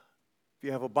If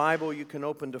you have a Bible, you can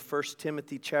open to 1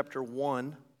 Timothy chapter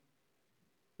 1.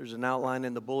 There's an outline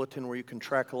in the bulletin where you can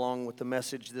track along with the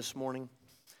message this morning.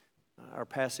 Our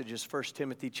passage is 1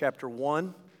 Timothy chapter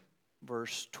 1,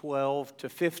 verse 12 to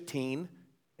 15.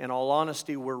 In all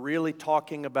honesty, we're really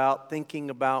talking about,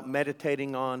 thinking about,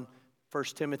 meditating on 1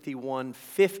 Timothy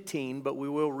 1:15, but we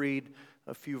will read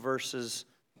a few verses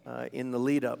in the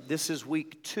lead up. This is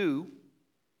week 2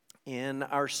 in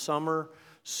our summer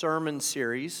sermon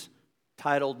series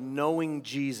titled Knowing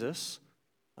Jesus.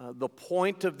 The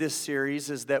point of this series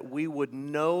is that we would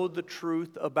know the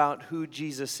truth about who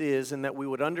Jesus is and that we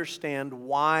would understand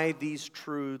why these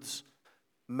truths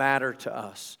matter to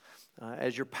us.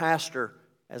 As your pastor,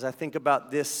 as I think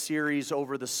about this series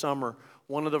over the summer,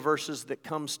 one of the verses that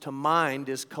comes to mind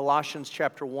is Colossians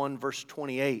chapter 1, verse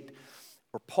 28,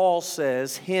 where Paul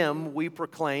says, "Him we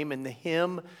proclaim," and the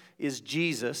him is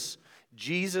Jesus.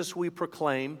 Jesus we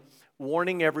proclaim,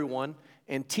 warning everyone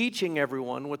and teaching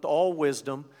everyone with all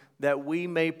wisdom, that we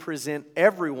may present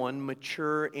everyone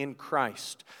mature in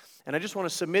Christ. And I just want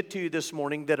to submit to you this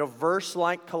morning that a verse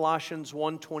like Colossians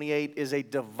 1:28 is a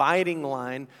dividing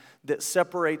line that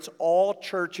separates all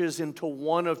churches into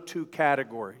one of two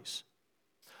categories.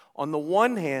 On the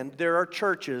one hand, there are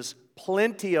churches,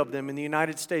 plenty of them in the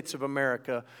United States of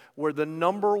America, where the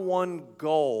number one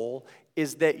goal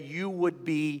is that you would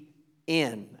be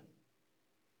in.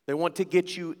 They want to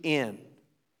get you in.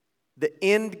 The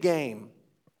end game,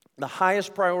 the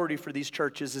highest priority for these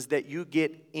churches is that you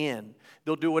get in.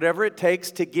 They'll do whatever it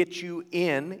takes to get you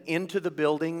into the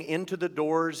building, into the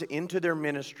doors, into their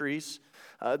ministries.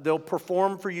 They'll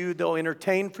perform for you. They'll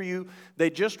entertain for you.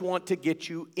 They just want to get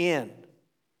you in.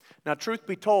 Now, truth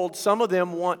be told, some of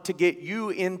them want to get you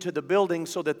into the building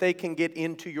so that they can get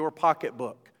into your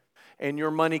pocketbook and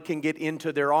your money can get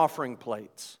into their offering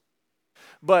plates.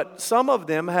 But some of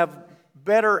them have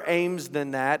better aims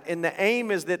than that, and the aim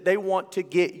is that they want to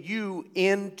get you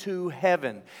into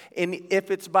heaven. And if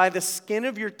it's by the skin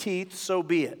of your teeth, so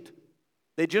be it.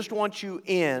 They just want you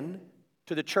in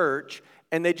to the church,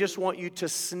 and they just want you to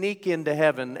sneak into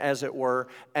heaven, as it were,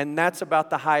 and that's about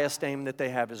the highest aim that they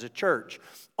have as a church.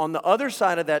 On the other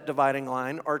side of that dividing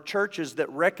line are churches that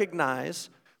recognize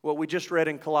what we just read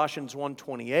in Colossians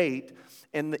 1:28,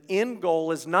 and the end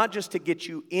goal is not just to get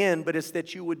you in, but it's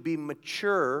that you would be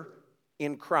mature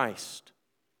in Christ.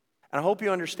 And I hope you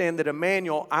understand that,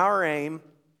 Emmanuel, our aim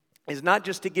is not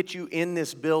just to get you in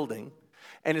this building,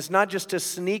 and it's not just to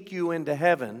sneak you into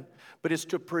heaven, but it's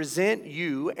to present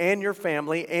you and your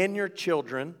family and your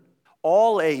children,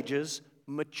 all ages,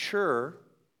 mature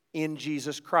in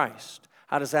Jesus Christ.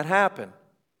 How does that happen?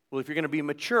 Well, if you're going to be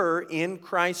mature in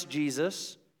Christ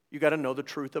Jesus, you got to know the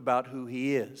truth about who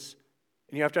He is.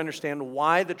 And you have to understand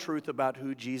why the truth about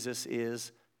who Jesus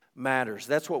is matters.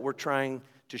 That's what we're trying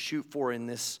to shoot for in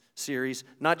this series.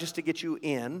 Not just to get you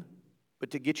in,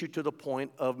 but to get you to the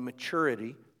point of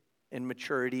maturity and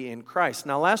maturity in Christ.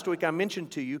 Now, last week I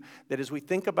mentioned to you that as we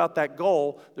think about that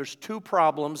goal, there's two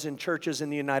problems in churches in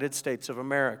the United States of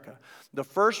America. The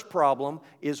first problem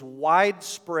is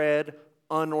widespread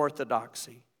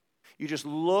unorthodoxy. You just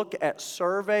look at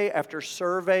survey after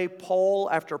survey, poll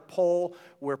after poll,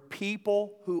 where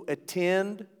people who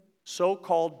attend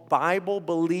so-called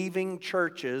Bible-believing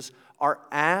churches are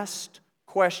asked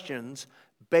questions,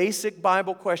 basic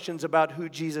Bible questions about who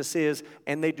Jesus is,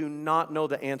 and they do not know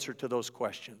the answer to those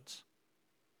questions.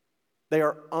 They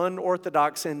are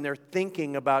unorthodox in their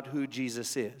thinking about who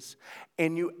Jesus is.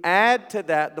 And you add to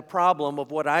that the problem of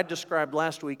what I described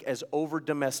last week as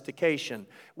over-domestication.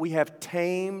 We have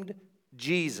tamed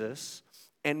Jesus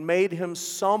and made Him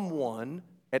someone,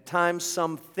 at times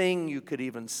something you could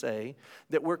even say,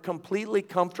 that we're completely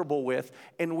comfortable with,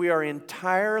 and we are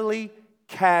entirely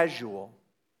casual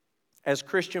as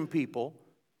Christian people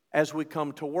as we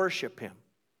come to worship Him.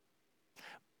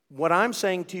 What I'm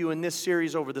saying to you in this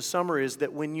series over the summer is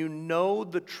that when you know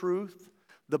the truth,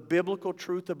 the biblical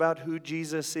truth about who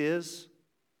Jesus is,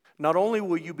 not only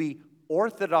will you be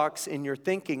orthodox in your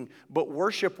thinking, but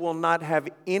worship will not have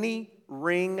any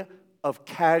ring of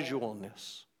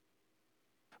casualness.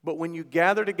 But when you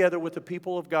gather together with the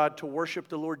people of God to worship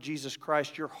the Lord Jesus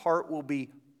Christ, your heart will be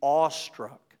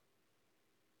awestruck.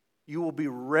 You will be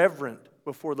reverent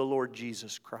before the Lord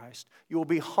Jesus Christ. You will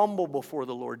be humble before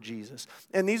the Lord Jesus.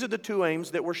 And these are the two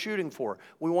aims that we're shooting for.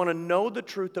 We want to know the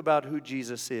truth about who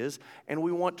Jesus is, and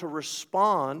we want to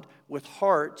respond with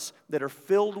hearts that are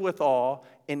filled with awe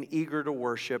and eager to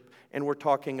worship. And we're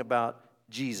talking about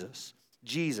Jesus.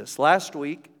 Jesus. Last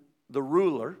week, the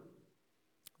ruler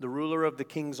of the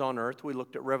kings on earth. We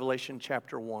looked at Revelation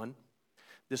chapter 1.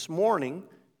 This morning,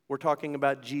 we're talking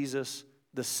about Jesus,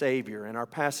 the Savior. And our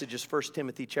passage is 1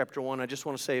 Timothy chapter 1. I just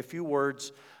want to say a few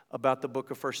words about the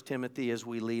book of 1 Timothy as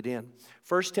we lead in.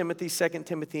 1 Timothy, 2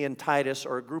 Timothy, and Titus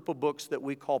are a group of books that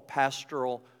we call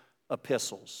pastoral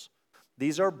epistles.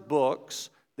 These are books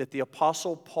that the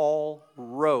Apostle Paul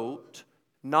wrote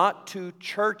not to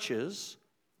churches,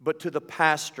 but to the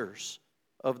pastors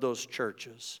of those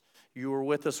churches. You were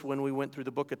with us when we went through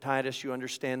the book of Titus. You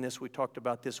understand this. We talked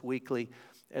about this weekly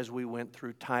as we went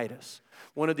through Titus.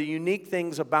 One of the unique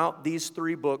things about these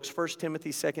three books, 1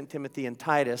 Timothy, 2 Timothy, and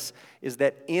Titus, is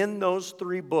that in those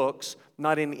three books,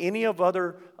 not in any of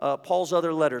Paul's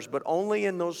other letters, but only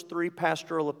in those three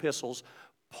pastoral epistles,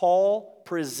 Paul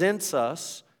presents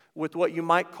us with what you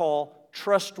might call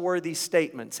trustworthy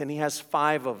statements, and he has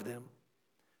 5 of them.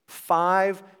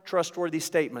 5 trustworthy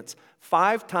statements.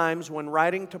 5 times when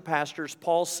writing to pastors,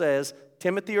 Paul says,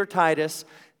 Timothy or Titus,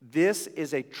 this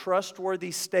is a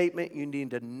trustworthy statement. You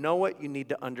need to know it. You need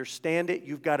to understand it.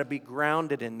 You've got to be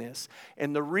grounded in this.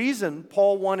 And the reason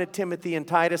Paul wanted Timothy and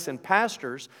Titus and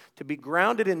pastors to be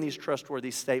grounded in these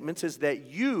trustworthy statements is that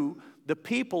you, the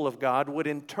people of God, would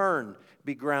in turn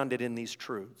be grounded in these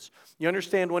truths. You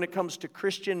understand, when it comes to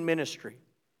Christian ministry,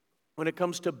 when it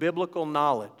comes to biblical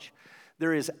knowledge,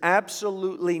 there is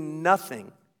absolutely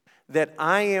nothing that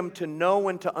I am to know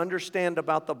and to understand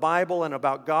about the Bible and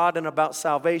about God and about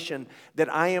salvation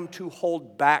that I am to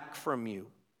hold back from you.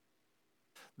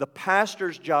 The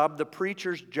pastor's job, the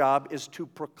preacher's job, is to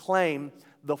proclaim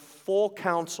the full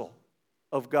counsel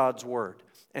of God's Word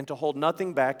and to hold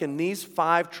nothing back. And these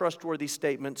 5 trustworthy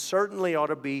statements certainly ought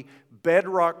to be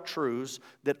bedrock truths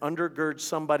that undergird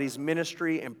somebody's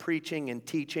ministry and preaching and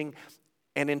teaching,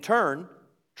 and in turn,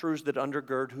 truths that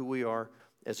undergird who we are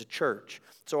as a church.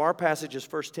 So our passage is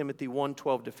 1 Timothy 1,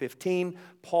 12 to 15.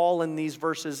 Paul in these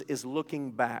verses is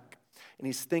looking back, and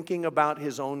he's thinking about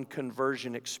his own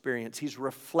conversion experience. He's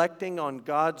reflecting on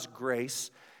God's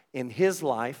grace in his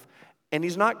life, and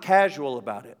he's not casual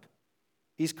about it.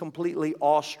 He's completely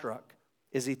awestruck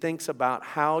as he thinks about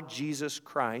how Jesus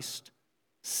Christ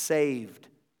saved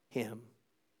him. And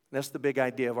that's the big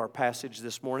idea of our passage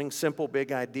this morning. Simple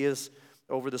big ideas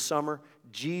over the summer.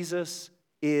 Jesus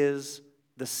is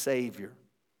the Savior.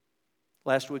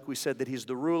 Last week we said that He's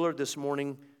the ruler. This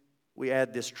morning we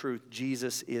add this truth: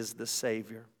 Jesus is the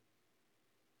Savior.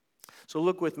 So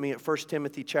look with me at 1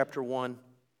 Timothy chapter 1,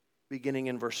 beginning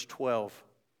in verse 12.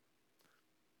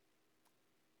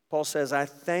 Paul says, I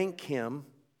thank Him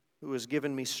who has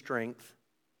given me strength,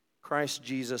 Christ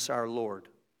Jesus our Lord,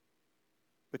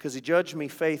 because He judged me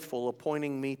faithful,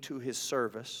 appointing me to His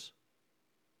service.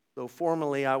 Though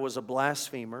formerly I was a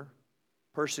blasphemer,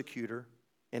 persecutor,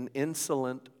 an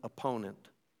insolent opponent.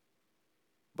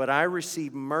 But I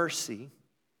received mercy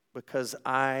because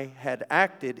I had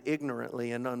acted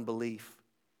ignorantly in unbelief.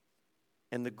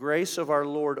 And the grace of our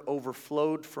Lord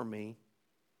overflowed for me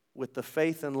with the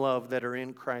faith and love that are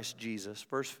in Christ Jesus.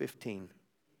 Verse 15.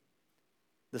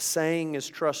 The saying is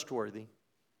trustworthy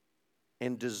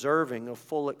and deserving of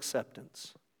full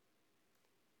acceptance,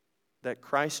 that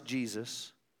Christ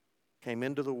Jesus came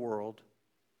into the world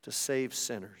to save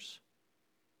sinners,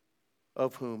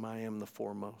 of whom I am the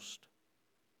foremost.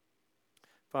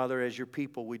 Father, as your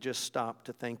people, we just stop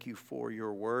to thank you for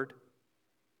your word.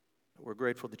 We're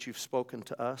grateful that you've spoken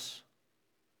to us.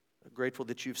 We're grateful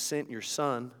that you've sent your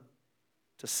Son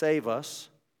to save us,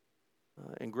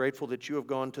 and grateful that you have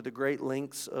gone to the great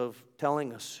lengths of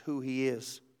telling us who He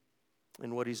is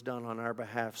and what He's done on our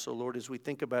behalf. So, Lord, as we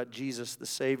think about Jesus, the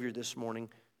Savior, this morning,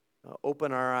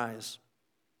 open our eyes.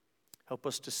 Help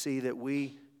us to see that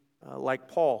we, like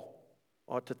Paul,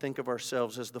 ought to think of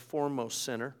ourselves as the foremost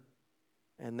sinner,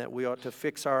 and that we ought to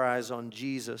fix our eyes on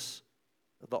Jesus,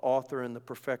 the author and the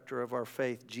perfecter of our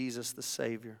faith, Jesus the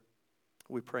Savior.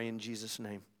 We pray in Jesus'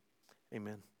 name.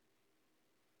 Amen.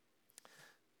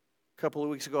 A couple of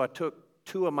weeks ago, I took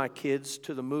 2 of my kids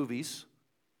to the movies,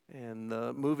 and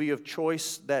the movie of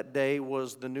choice that day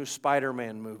was the new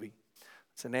Spider-Man movie.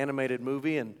 It's an animated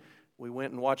movie, and we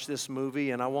went and watched this movie,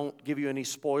 and I won't give you any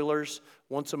spoilers.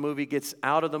 Once a movie gets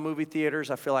out of the movie theaters,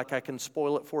 I feel like I can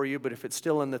spoil it for you, but if it's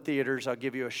still in the theaters, I'll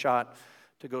give you a shot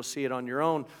to go see it on your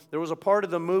own. There was a part of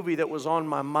the movie that was on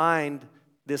my mind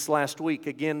this last week.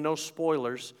 Again, no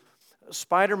spoilers.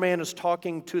 Spider-Man is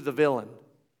talking to the villain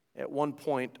at one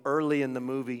point early in the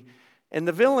movie, and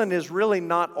the villain is really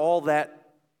not all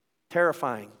that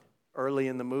terrifying early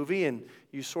in the movie, and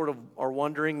you sort of are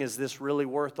wondering, is this really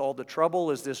worth all the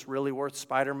trouble? Is this really worth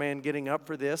Spider-Man getting up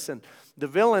for this? And the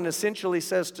villain essentially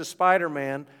says to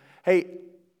Spider-Man, hey,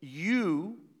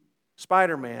 you,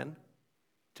 Spider-Man,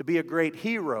 to be a great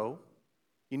hero,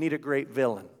 you need a great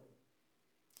villain.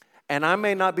 And I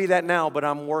may not be that now, but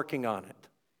I'm working on it.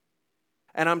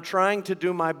 And I'm trying to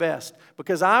do my best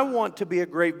because I want to be a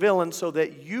great villain so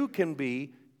that you can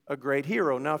be a great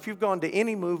hero. Now, if you've gone to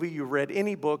any movie, you've read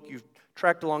any book, you've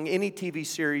tracked along any TV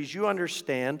series, you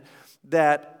understand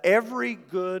that every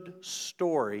good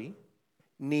story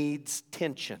needs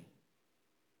tension.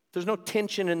 If there's no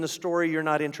tension in the story, you're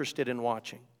not interested in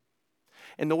watching.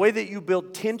 And the way that you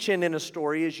build tension in a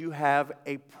story is you have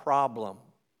a problem.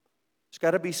 There's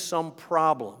got to be some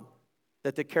problem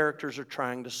that the characters are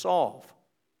trying to solve.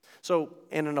 So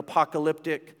in an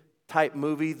apocalyptic type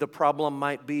movie, the problem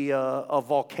might be a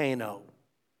volcano,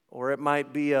 or it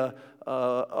might be a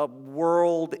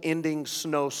world-ending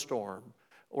snowstorm,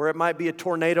 or it might be a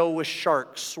tornado with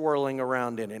sharks swirling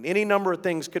around in it. Any number of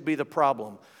things could be the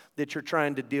problem that you're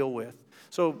trying to deal with.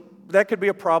 So that could be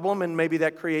a problem, and maybe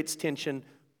that creates tension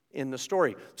in the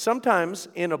story. Sometimes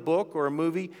in a book or a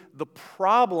movie, the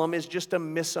problem is just a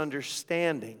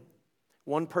misunderstanding.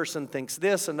 One person thinks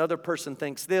this, another person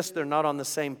thinks this, they're not on the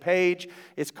same page,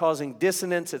 it's causing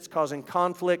dissonance, it's causing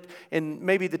conflict, and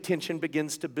maybe the tension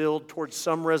begins to build towards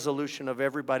some resolution of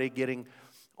everybody getting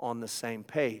on the same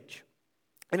page.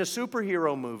 In a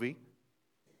superhero movie,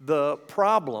 the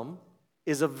problem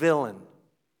is a villain.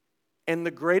 And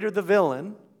the greater the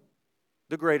villain,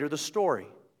 the greater the story.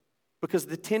 Because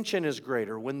the tension is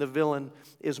greater when the villain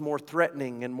is more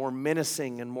threatening and more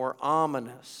menacing and more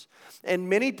ominous. And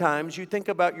many times you think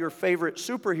about your favorite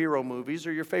superhero movies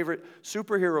or your favorite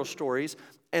superhero stories,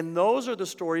 and those are the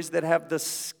stories that have the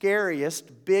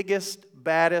scariest, biggest,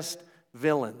 baddest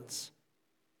villains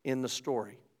in the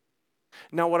story.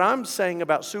 Now, what I'm saying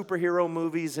about superhero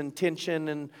movies and tension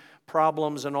and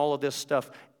problems and all of this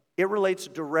stuff, it relates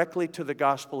directly to the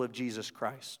gospel of Jesus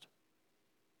Christ.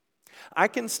 I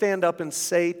can stand up and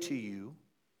say to you,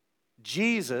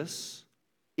 Jesus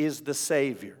is the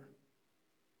Savior.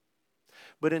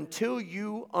 But until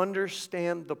you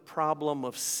understand the problem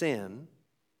of sin,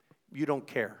 you don't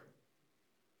care.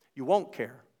 You won't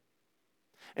care.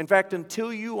 In fact,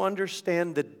 until you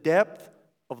understand the depth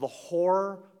of the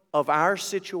horror of our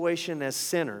situation as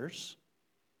sinners,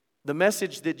 the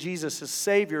message that Jesus is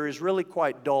Savior is really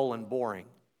quite dull and boring.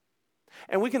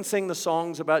 And we can sing the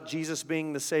songs about Jesus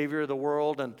being the Savior of the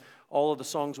world and all of the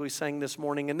songs we sang this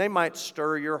morning, and they might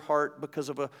stir your heart because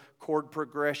of a chord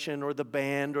progression or the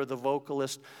band or the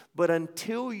vocalist. But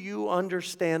until you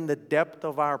understand the depth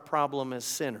of our problem as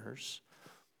sinners,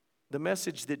 the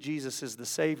message that Jesus is the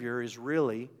Savior is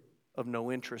really of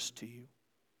no interest to you.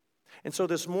 And so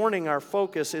this morning our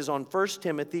focus is on 1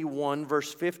 Timothy 1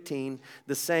 verse 15.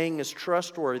 The saying is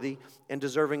trustworthy and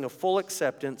deserving of full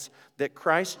acceptance that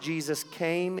Christ Jesus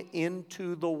came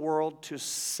into the world to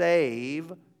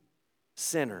save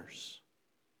sinners.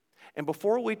 And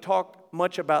before we talk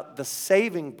much about the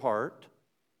saving part,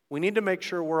 we need to make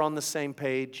sure we're on the same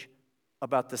page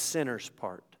about the sinner's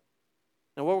part.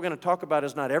 Now what we're going to talk about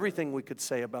is not everything we could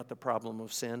say about the problem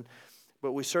of sin,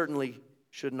 but we certainly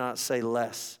should not say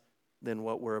less than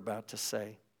what we're about to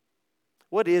say.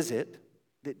 What is it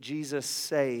that Jesus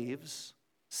saves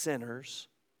sinners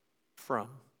from?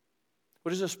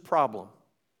 What is this problem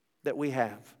that we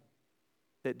have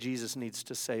that Jesus needs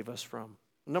to save us from?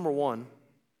 Number one,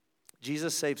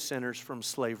 Jesus saves sinners from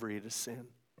slavery to sin.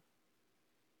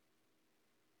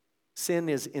 Sin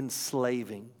is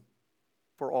enslaving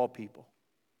for all people.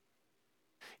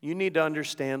 You need to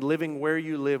understand, living where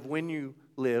you live, when you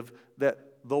live, that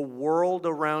the world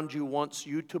around you wants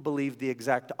you to believe the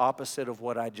exact opposite of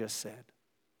what I just said.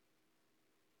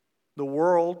 The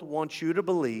world wants you to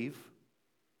believe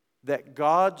that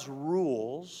God's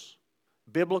rules,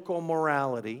 biblical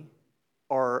morality,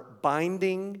 are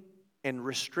binding and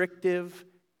restrictive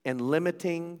and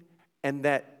limiting, and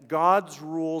that God's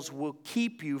rules will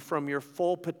keep you from your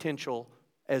full potential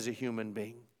as a human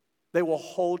being. They will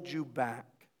hold you back.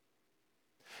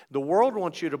 The world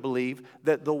wants you to believe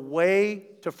that the way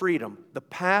to freedom, the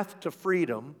path to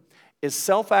freedom, is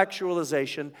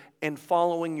self-actualization and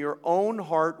following your own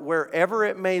heart wherever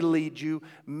it may lead you,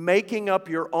 making up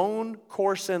your own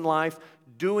course in life,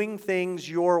 doing things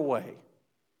your way.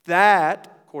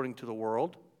 That, according to the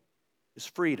world, is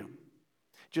freedom.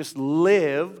 Just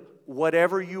live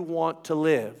whatever you want to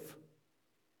live.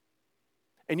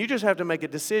 And you just have to make a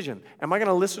decision. Am I going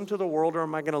to listen to the world or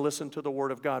am I going to listen to the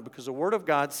Word of God? Because the Word of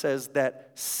God says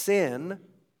that sin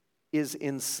is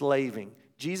enslaving.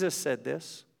 Jesus said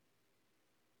this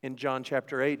in John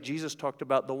chapter 8. Jesus talked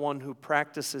about the one who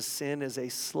practices sin is a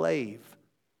slave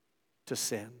to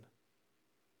sin.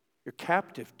 You're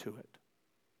captive to it.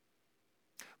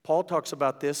 Paul talks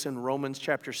about this in Romans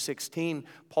chapter 16.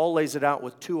 Paul lays it out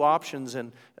with two options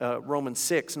in Romans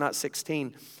 6, not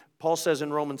 16. Paul says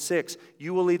in Romans 6,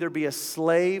 you will either be a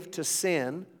slave to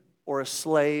sin or a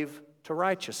slave to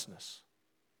righteousness.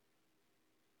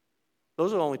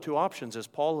 Those are the only two options as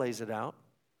Paul lays it out.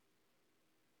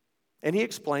 And he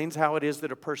explains how it is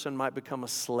that a person might become a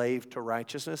slave to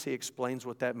righteousness. He explains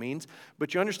what that means.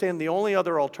 But you understand the only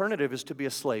other alternative is to be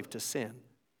a slave to sin.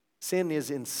 Sin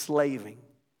is enslaving.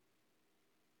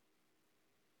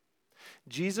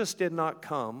 Jesus did not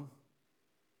come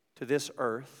to this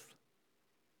earth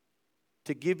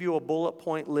to give you a bullet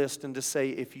point list and to say,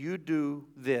 if you do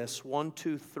this, 1,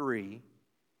 2, 3,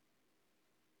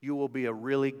 you will be a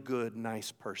really good,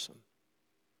 nice person.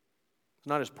 It's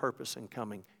not his purpose in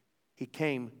coming. He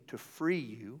came to free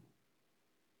you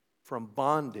from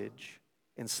bondage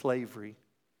and slavery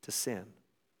to sin.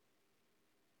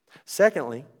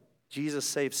 Secondly, Jesus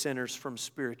saved sinners from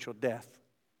spiritual death.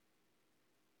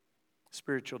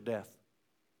 Spiritual death.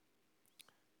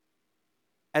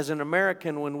 As an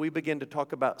American, when we begin to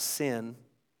talk about sin,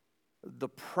 the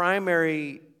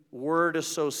primary word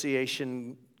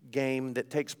association game that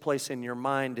takes place in your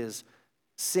mind is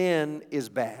sin is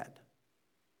bad.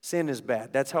 Sin is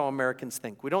bad. That's how Americans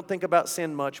think. We don't think about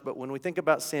sin much, but when we think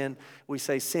about sin, we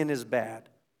say sin is bad.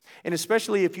 And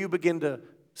especially if you begin to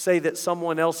say that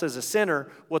someone else is a sinner,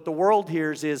 what the world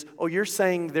hears is, oh, you're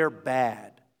saying they're bad.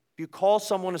 If you call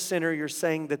someone a sinner, you're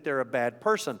saying that they're a bad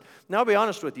person. Now, I'll be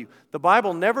honest with you. The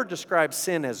Bible never describes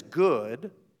sin as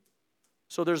good.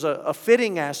 So there's a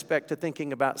fitting aspect to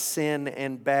thinking about sin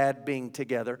and bad being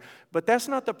together. But that's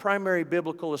not the primary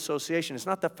biblical association. It's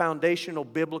not the foundational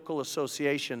biblical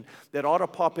association that ought to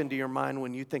pop into your mind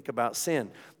when you think about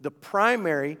sin. The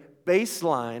primary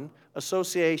baseline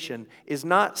association is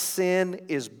not sin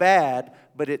is bad,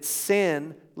 but it's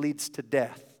sin leads to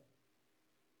death.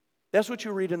 That's what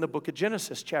you read in the book of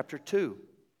Genesis, chapter 2.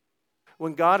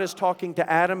 When God is talking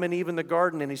to Adam and Eve in the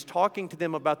garden, and He's talking to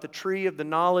them about the tree of the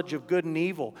knowledge of good and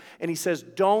evil. And He says,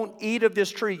 don't eat of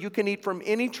this tree. You can eat from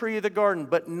any tree of the garden,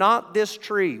 but not this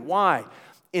tree. Why?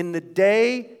 In the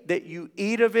day that you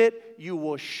eat of it, you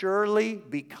will surely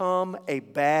become a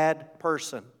bad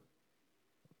person.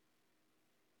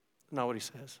 Not what He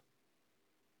says.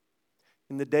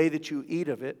 In the day that you eat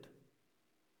of it,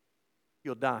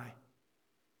 you'll die.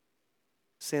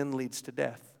 Sin leads to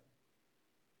death.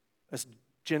 That's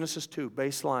Genesis 2,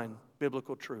 baseline,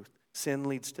 biblical truth. Sin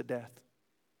leads to death.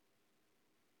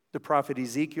 The prophet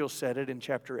Ezekiel said it in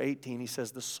chapter 18. He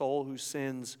says, the soul who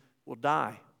sins will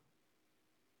die.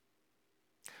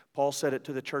 Paul said it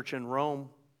to the church in Rome,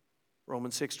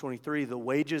 Romans 6:23, the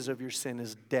wages of your sin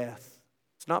is death.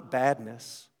 It's not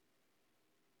badness.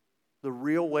 The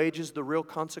real wages, the real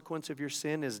consequence of your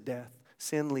sin is death.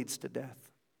 Sin leads to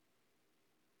death.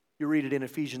 You read it in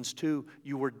Ephesians 2,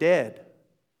 you were dead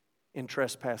in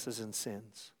trespasses and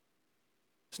sins.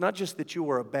 It's not just that you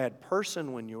were a bad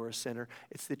person when you were a sinner,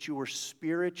 it's that you were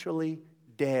spiritually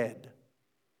dead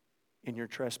in your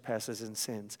trespasses and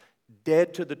sins.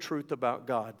 Dead to the truth about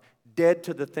God, dead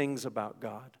to the things about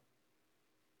God.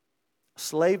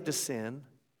 Slave to sin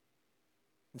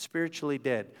and spiritually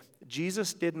dead.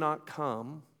 Jesus did not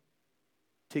come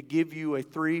to give you a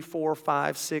 3, 4,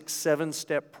 5, 6,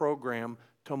 7-step program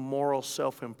to moral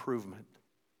self-improvement.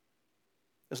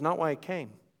 That's not why He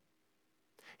came.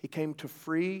 He came to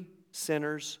free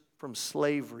sinners from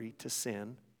slavery to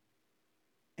sin,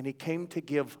 and He came to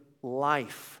give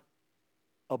life,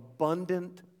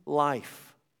 abundant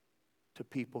life, to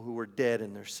people who were dead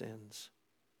in their sins.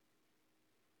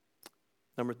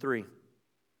 Number 3,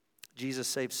 Jesus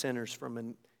saved sinners from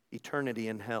an eternity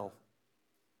in hell.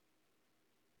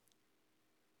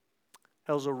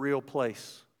 Hell's a real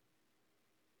place.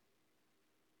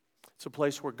 It's a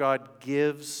place where God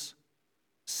gives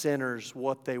sinners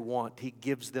what they want. He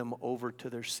gives them over to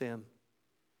their sin.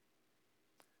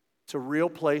 It's a real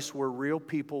place where real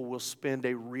people will spend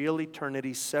a real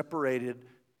eternity separated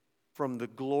from the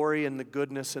glory and the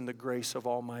goodness and the grace of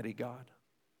Almighty God.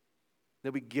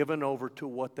 They'll be given over to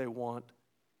what they want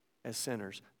as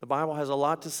sinners. The Bible has a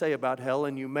lot to say about hell,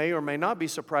 and you may or may not be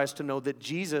surprised to know that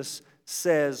Jesus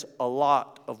says a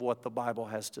lot of what the Bible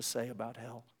has to say about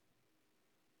hell.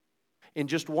 In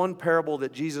just one parable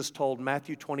that Jesus told,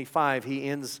 Matthew 25, He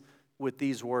ends with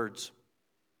these words.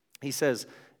 He says,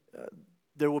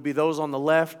 there will be those on the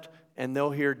left, and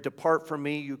they'll hear, depart from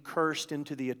me, you cursed,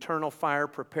 into the eternal fire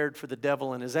prepared for the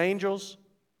devil and his angels.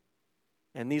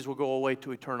 And these will go away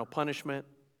to eternal punishment,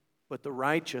 but the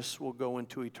righteous will go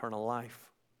into eternal life.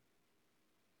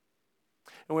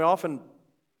 And we often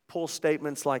pull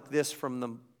statements like this from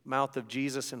the mouth of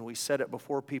Jesus, and we set it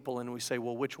before people and we say,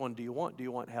 well, which one do you want? Do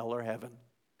you want hell or heaven?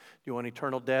 Do you want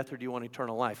eternal death or do you want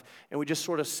eternal life? And we just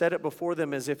sort of set it before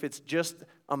them as if it's just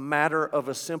a matter of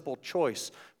a simple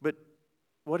choice. But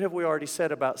what have we already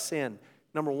said about sin?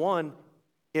 Number one,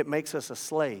 it makes us a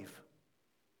slave.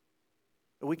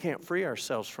 We can't free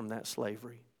ourselves from that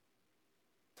slavery.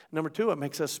 Number two, it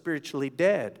makes us spiritually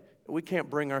dead. We can't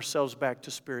bring ourselves back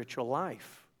to spiritual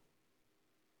life.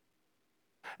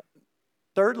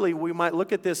 Thirdly, we might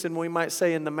look at this and we might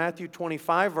say in the Matthew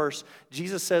 25 verse,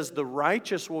 Jesus says the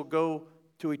righteous will go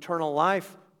to eternal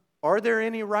life. Are there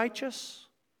any righteous?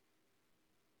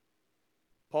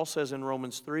 Paul says in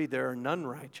Romans 3, there are none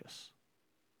righteous.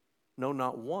 No,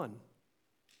 not one.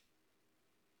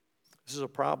 This is a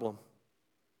problem.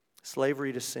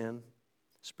 Slavery to sin,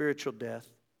 spiritual death,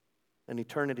 and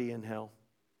eternity in hell.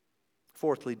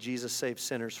 Fourthly, Jesus saves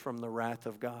sinners from the wrath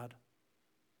of God.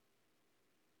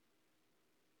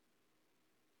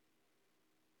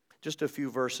 Just a few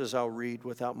verses I'll read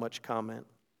without much comment.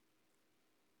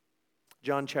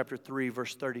 John chapter 3,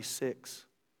 verse 36.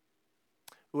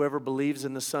 Whoever believes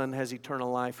in the Son has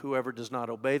eternal life. Whoever does not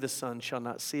obey the Son shall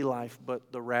not see life,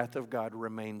 but the wrath of God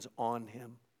remains on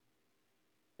him.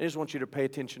 I just want you to pay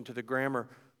attention to the grammar.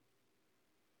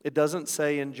 It doesn't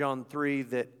say in John 3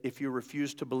 that if you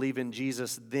refuse to believe in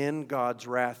Jesus, then God's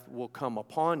wrath will come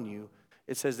upon you.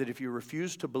 It says that if you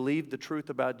refuse to believe the truth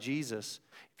about Jesus,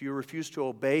 if you refuse to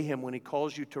obey Him when He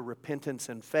calls you to repentance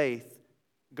and faith,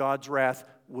 God's wrath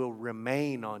will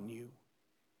remain on you.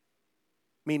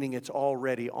 Meaning it's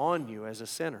already on you as a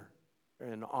sinner,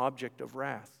 an object of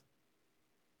wrath.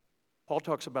 Paul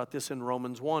talks about this in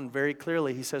Romans 1 very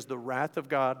clearly. He says the wrath of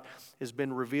God has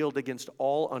been revealed against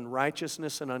all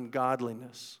unrighteousness and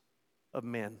ungodliness of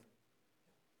men.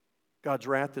 God's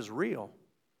wrath is real.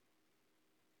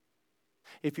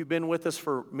 If you've been with us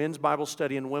for men's Bible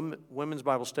study and women's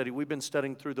Bible study, we've been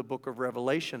studying through the book of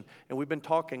Revelation, and we've been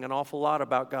talking an awful lot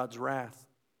about God's wrath.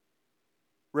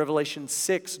 Revelation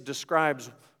 6 describes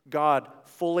God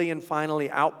fully and finally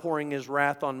outpouring His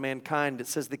wrath on mankind. It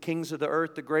says the kings of the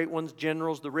earth, the great ones,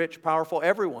 generals, the rich, powerful,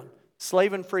 everyone,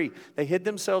 slave and free, they hid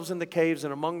themselves in the caves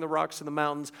and among the rocks of the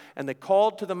mountains, and they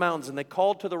called to the mountains and they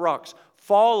called to the rocks,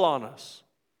 fall on us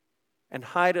and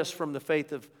hide us from the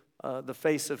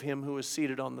face of Him who is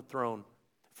seated on the throne,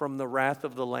 from the wrath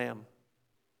of the Lamb.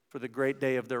 For the great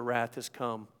day of their wrath has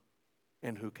come,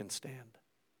 and who can stand?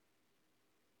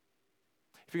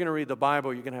 If you're going to read the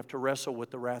Bible, you're going to have to wrestle with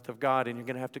the wrath of God, and you're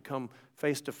going to have to come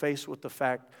face to face with the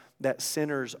fact that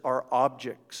sinners are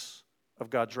objects of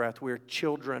God's wrath. We are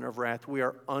children of wrath. We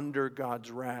are under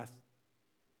God's wrath,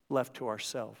 left to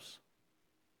ourselves.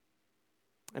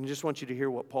 And I just want you to hear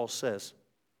what Paul says.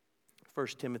 1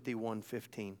 Timothy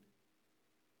 1:15.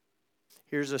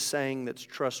 Here's a saying that's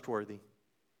trustworthy,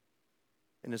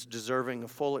 and it's deserving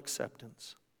of full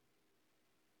acceptance.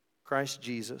 Christ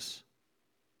Jesus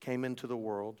came into the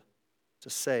world to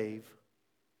save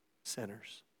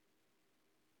sinners.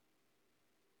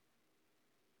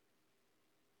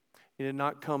 He did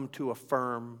not come to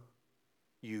affirm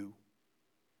you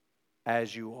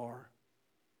as you are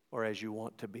or as you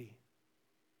want to be.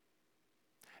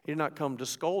 He did not come to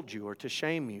scold you or to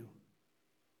shame you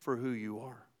for who you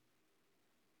are.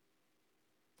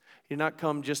 He did not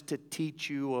come just to teach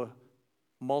you a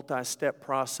multi-step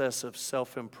process of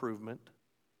self-improvement.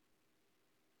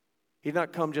 He did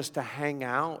not come just to hang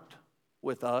out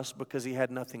with us because He had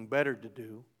nothing better to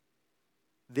do.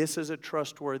 This is a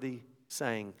trustworthy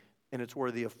saying, and it's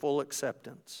worthy of full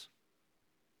acceptance.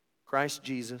 Christ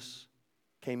Jesus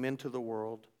came into the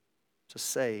world to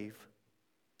save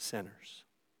sinners.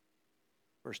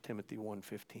 1 Timothy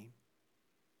 1:15.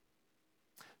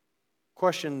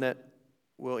 Question that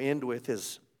we'll end with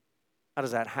is, how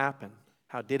does that happen?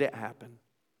 How did it happen?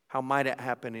 How might it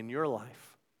happen in your life?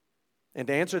 And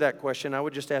to answer that question, I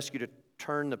would just ask you to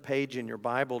turn the page in your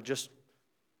Bible just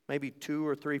maybe 2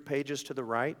 or 3 pages to the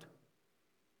right.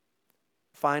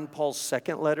 Find Paul's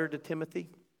second letter to Timothy.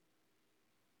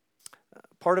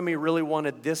 Part of me really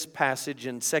wanted this passage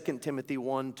in 2 Timothy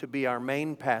 1 to be our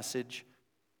main passage.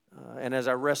 And as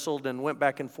I wrestled and went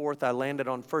back and forth, I landed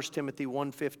on 1 Timothy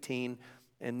 1:15,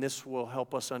 and this will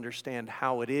help us understand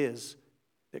how it is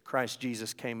that Christ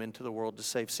Jesus came into the world to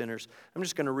save sinners. I'm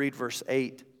just going to read verse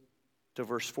 8 to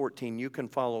verse 14. You can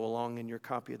follow along in your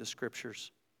copy of the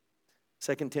Scriptures.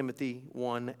 2 Timothy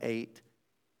 1:8.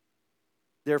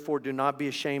 Therefore, do not be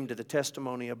ashamed of the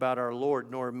testimony about our Lord,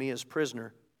 nor of me as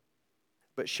prisoner,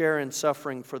 but share in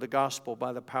suffering for the gospel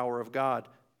by the power of God,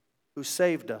 who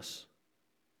saved us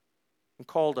and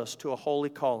called us to a holy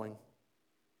calling,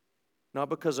 not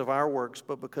because of our works,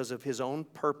 but because of His own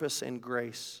purpose and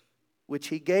grace, which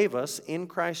He gave us in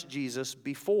Christ Jesus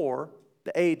before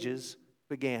the ages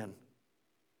began,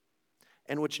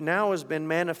 and which now has been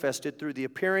manifested through the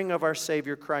appearing of our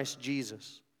Savior Christ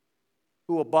Jesus,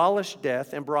 who abolished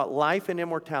death and brought life and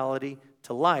immortality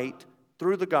to light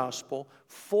through the gospel,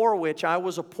 for which I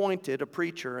was appointed a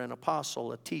preacher, an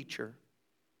apostle, a teacher,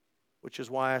 which is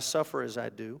why I suffer as I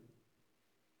do.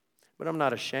 But I'm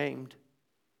not ashamed,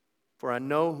 for I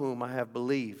know whom I have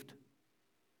believed,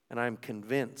 and I am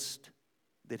convinced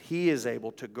that He is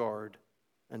able to guard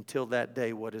until that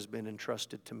day what has been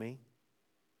entrusted to me.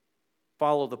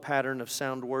 Follow the pattern of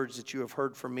sound words that you have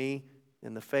heard from me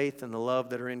in the faith and the love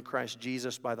that are in Christ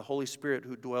Jesus by the Holy Spirit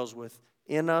who dwells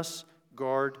within us.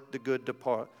 Guard the good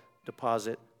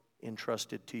deposit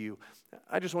entrusted to you.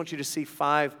 I just want you to see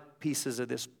 5 pieces of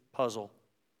this puzzle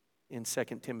in 2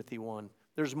 Timothy 1.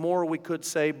 There's more we could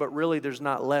say, but really there's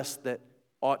not less that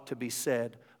ought to be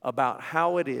said about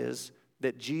how it is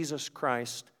that Jesus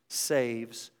Christ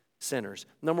saves sinners.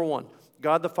 Number 1,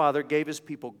 God the Father gave His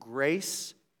people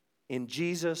grace in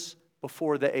Jesus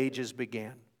before the ages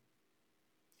began.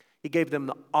 He gave them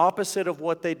the opposite of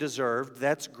what they deserved.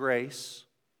 That's grace.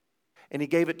 And He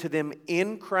gave it to them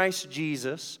in Christ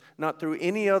Jesus, not through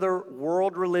any other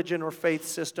world religion or faith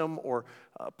system or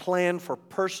plan for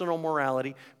personal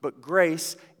morality, but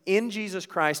grace in Jesus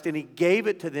Christ, and He gave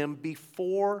it to them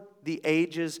before the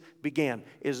ages began.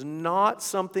 Is not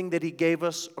something that He gave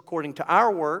us according to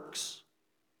our works,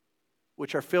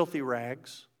 which are filthy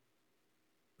rags,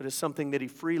 but is something that He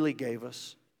freely gave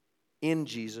us in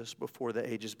Jesus before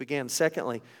the ages began.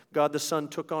 Secondly, God the Son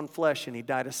took on flesh and He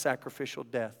died a sacrificial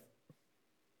death.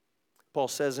 Paul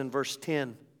says in verse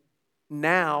 10,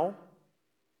 now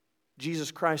Jesus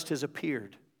Christ has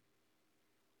appeared.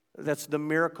 That's the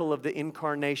miracle of the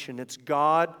incarnation. It's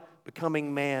God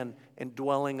becoming man and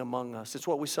dwelling among us. It's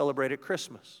what we celebrate at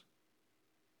Christmas.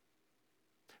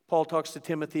 Paul talks to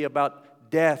Timothy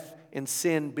about death and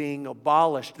sin being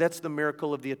abolished. That's the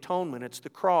miracle of the atonement. It's the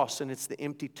cross and it's the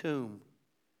empty tomb,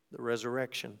 the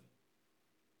resurrection.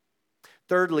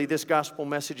 Thirdly, this gospel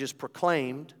message is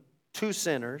proclaimed to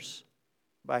sinners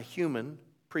by human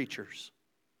preachers.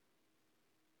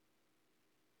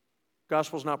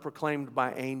 Gospel is not proclaimed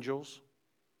by angels.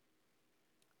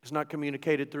 It's not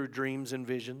communicated through dreams and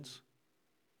visions.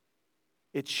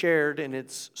 It's shared and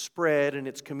it's spread and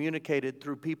it's communicated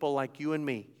through people like you and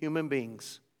me, human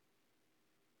beings.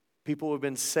 People who have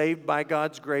been saved by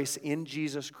God's grace in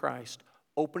Jesus Christ,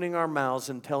 opening our mouths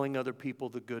and telling other people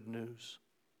the good news.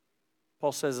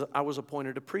 Paul says, I was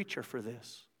appointed a preacher for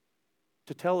this,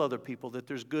 to tell other people that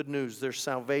there's good news, there's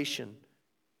salvation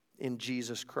in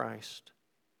Jesus Christ.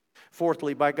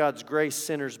 Fourthly, by God's grace,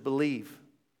 sinners believe.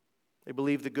 They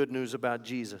believe the good news about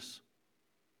Jesus.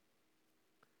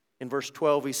 In verse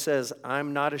 12, he says,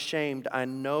 I'm not ashamed. I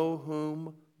know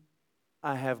whom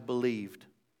I have believed.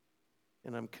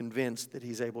 And I'm convinced that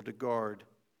He's able to guard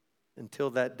until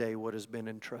that day what has been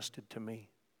entrusted to me.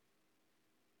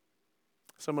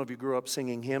 Some of you grew up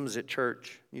singing hymns at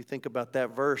church. You think about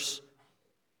that verse.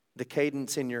 The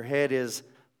cadence in your head is,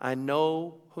 I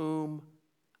know whom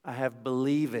I have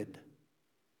believed,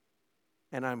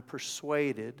 and I'm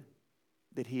persuaded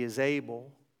that He is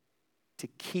able to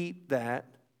keep that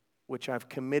which I've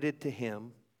committed to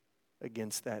Him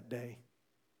against that day.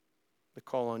 The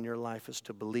call on your life is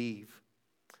to believe.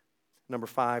 Number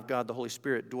 5, God the Holy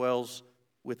Spirit dwells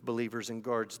with believers and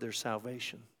guards their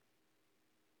salvation.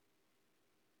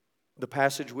 The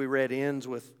passage we read ends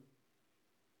with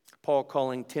Paul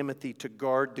calling Timothy to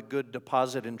guard the good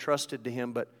deposit entrusted to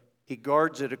him, but he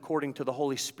guards it according to the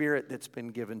Holy Spirit that's been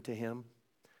given to him.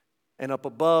 And up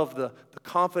above, the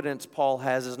confidence Paul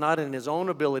has is not in his own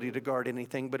ability to guard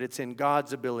anything, but it's in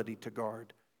God's ability to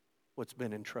guard what's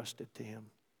been entrusted to him.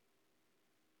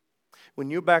 When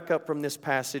you back up from this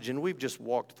passage, and we've just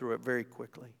walked through it very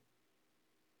quickly,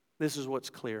 this is what's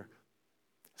clear.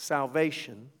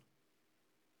 Salvation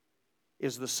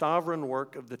is the sovereign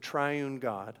work of the triune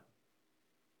God.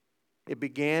 It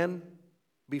began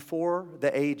before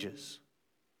the ages,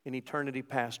 in eternity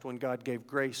past, when God gave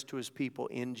grace to His people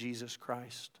in Jesus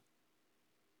Christ.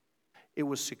 It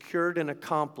was secured and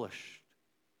accomplished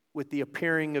with the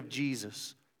appearing of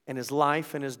Jesus and His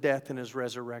life and His death and His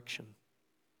resurrection.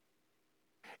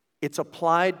 It's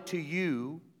applied to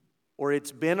you, or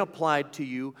it's been applied to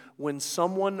you, when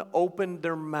someone opened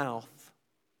their mouth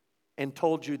and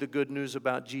told you the good news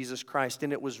about Jesus Christ.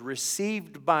 And it was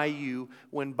received by you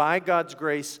when by God's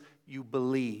grace you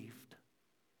believed.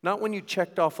 Not when you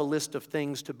checked off a list of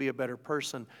things to be a better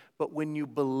person, but when you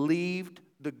believed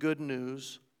the good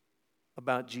news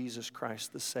about Jesus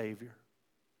Christ the Savior.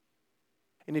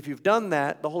 And if you've done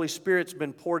that, the Holy Spirit's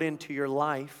been poured into your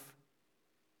life,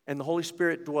 and the Holy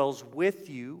Spirit dwells with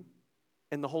you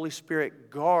and the Holy Spirit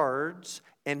guards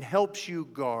and helps you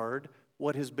guard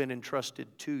what has been entrusted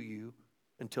to you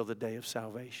until the day of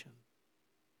salvation.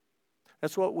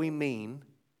 That's what we mean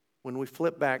when we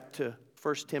flip back to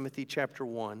 1 Timothy chapter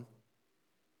 1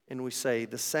 and we say,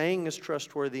 the saying is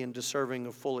trustworthy and deserving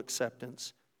of full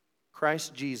acceptance.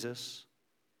 Christ Jesus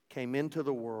came into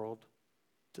the world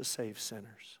to save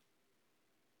sinners.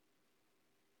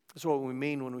 That's what we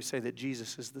mean when we say that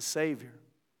Jesus is the Savior.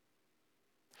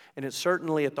 And it's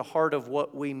certainly at the heart of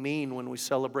what we mean when we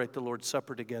celebrate the Lord's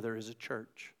Supper together as a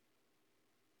church.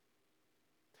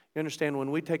 You understand,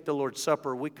 when we take the Lord's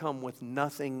Supper, we come with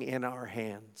nothing in our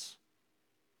hands,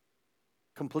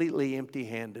 completely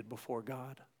empty-handed before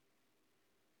God.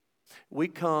 We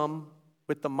come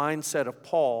with the mindset of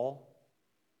Paul,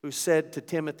 who said to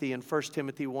Timothy in 1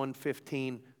 Timothy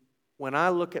 1:15, when I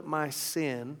look at my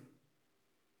sin,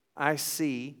 I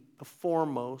see the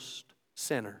foremost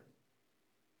sinner.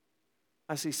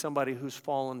 I see somebody who's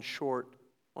fallen short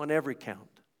on every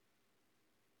count.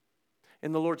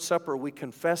 In the Lord's Supper, we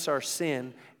confess our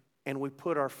sin and we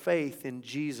put our faith in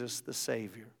Jesus the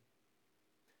Savior.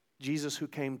 Jesus who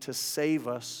came to save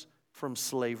us from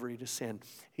slavery to sin.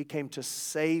 He came to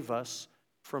save us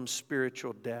from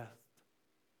spiritual death.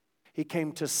 He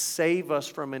came to save us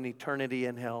from an eternity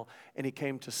in hell, and He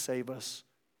came to save us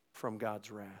from God's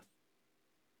wrath.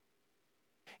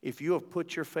 If you have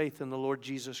put your faith in the Lord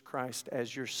Jesus Christ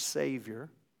as your Savior,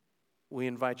 we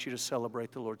invite you to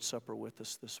celebrate the Lord's Supper with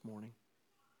us this morning.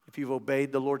 If you've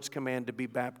obeyed the Lord's command to be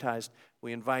baptized,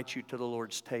 we invite you to the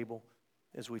Lord's table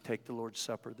as we take the Lord's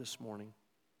Supper this morning.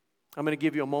 I'm going to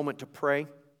give you a moment to pray.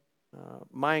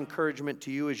 My encouragement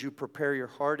to you as you prepare your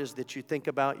heart is that you think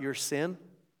about your sin.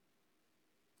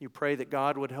 You pray that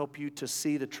God would help you to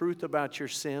see the truth about your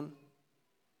sin,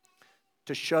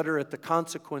 to shudder at the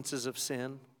consequences of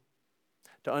sin,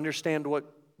 to understand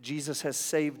what Jesus has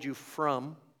saved you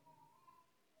from,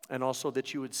 and also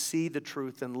that you would see the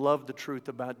truth and love the truth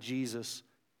about Jesus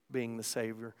being the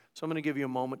Savior. So I'm going to give you a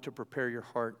moment to prepare your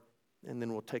heart, and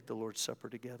then we'll take the Lord's Supper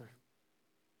together.